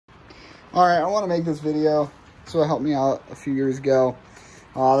All right, I want to make this video. So it helped me out a few years ago.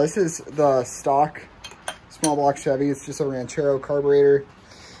 This is the stock Small Block Chevy. It's just a Ranchero carburetor.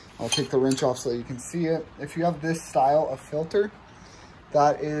 I'll take the wrench off so you can see it. If you have this style of filter,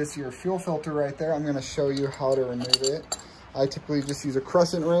 that is your fuel filter right there. I'm going to show you how to remove it. I typically just use a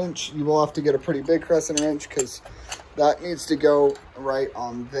crescent wrench. You will have to get a pretty big crescent wrench because that needs to go right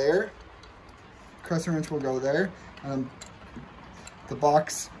on there. Crescent wrench will go there. The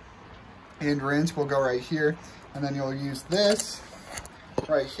box and wrench will go right here, and then you'll use this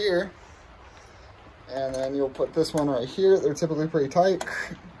right here, and then you'll put this one right here. They're typically pretty tight.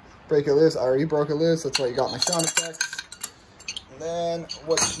 Break it loose. I already broke it loose. That's why you got my sound effects. And then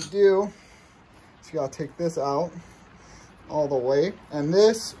what you do is you gotta take this out all the way, and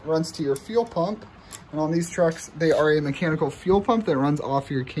this runs to your fuel pump. And on these trucks, they are a mechanical fuel pump that runs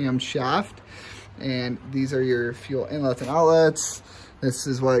off your cam shaft, and these are your fuel inlets and outlets. This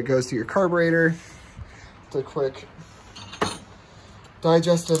is what goes to your carburetor. Just a quick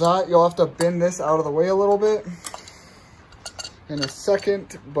digest of that. You'll have to bend this out of the way a little bit in a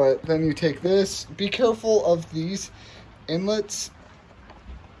second, but then you take this. Be careful of these inlets.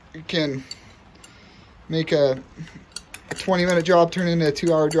 You can make a 20-minute job turn into a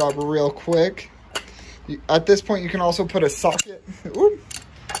 2-hour job real quick. At this point, you can also put a socket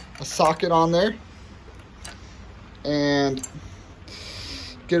on there and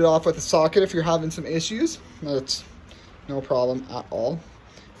get it off with a socket if you're having some issues. That's no problem at all.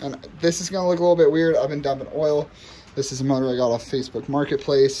 And this is gonna look a little bit weird. I've been dumping oil. This is a motor I got off Facebook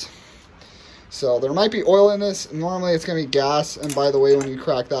Marketplace. So there might be oil in this. Normally it's gonna be gas. And by the way, when you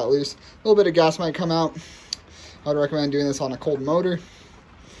crack that loose, a little bit of gas might come out. I'd recommend doing this on a cold motor.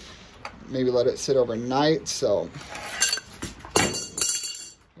 Maybe let it sit overnight. So,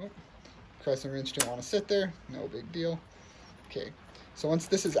 crescent wrench don't want to sit there. No big deal. Okay. So once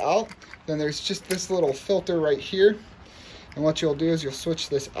this is out, then there's just this little filter right here. And what you'll do is you'll switch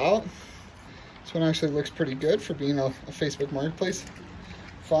this out. This one actually looks pretty good for being a Facebook Marketplace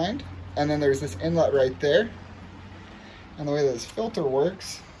find. And then there's this inlet right there. And the way that this filter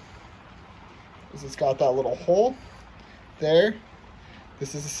works is it's got that little hole there.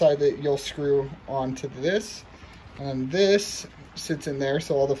 This is the side that you'll screw onto this. And then this sits in there,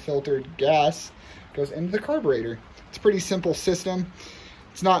 so all the filtered gas goes into the carburetor. It's a pretty simple system.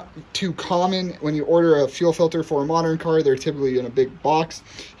 It's not too common. When you order a fuel filter for a modern car, they're typically in a big box.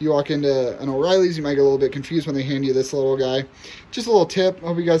 You walk into an O'Reilly's, you might get a little bit confused when they hand you this little guy. Just a little tip.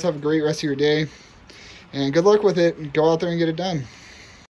 Hope you guys have a great rest of your day. And good luck with it. Go out there and get it done.